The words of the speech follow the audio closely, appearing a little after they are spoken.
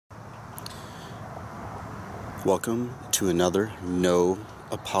Welcome to another No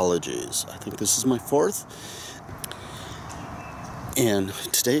Apologies. I think this is my fourth. And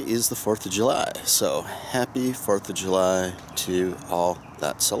today is the 4th of July. So happy 4th of July to all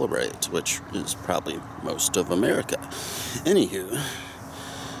that celebrate, which is probably most of America. Anywho,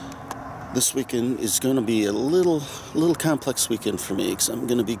 this weekend is going to be a little complex weekend for me because I'm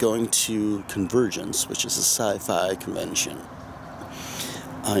going to be going to Convergence, which is a sci-fi convention.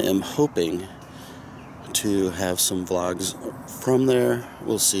 I am hoping to have some vlogs from there.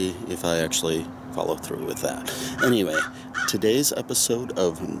 We'll see if I actually follow through with that. Anyway, today's episode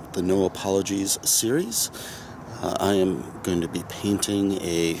of the No Apologies series, I am going to be painting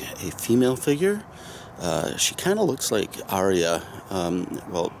a female figure. She kind of looks like Arya.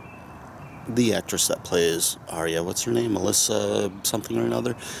 Well, the actress that plays Arya, what's her name? Melissa something or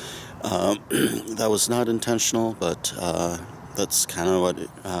another. That was not intentional, but that's kind of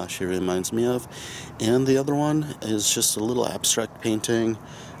what she reminds me of. And the other one is just a little abstract painting,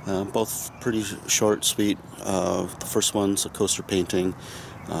 both pretty short, sweet. The first one's a coaster painting.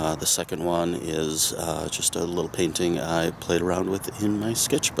 The second one is just a little painting I played around with in my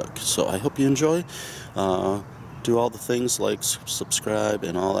sketchbook. So I hope you enjoy. Do all the things like subscribe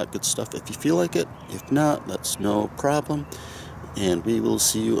and all that good stuff if you feel like it. If not, that's no problem. And we will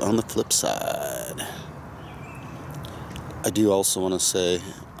see you on the flip side. I do also want to say,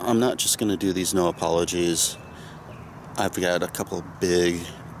 I'm not just going to do these no apologies. I've got a couple big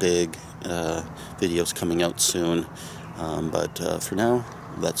videos coming out soon. But for now,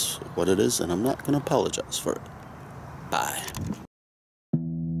 that's what it is, and I'm not going to apologize for it. Bye.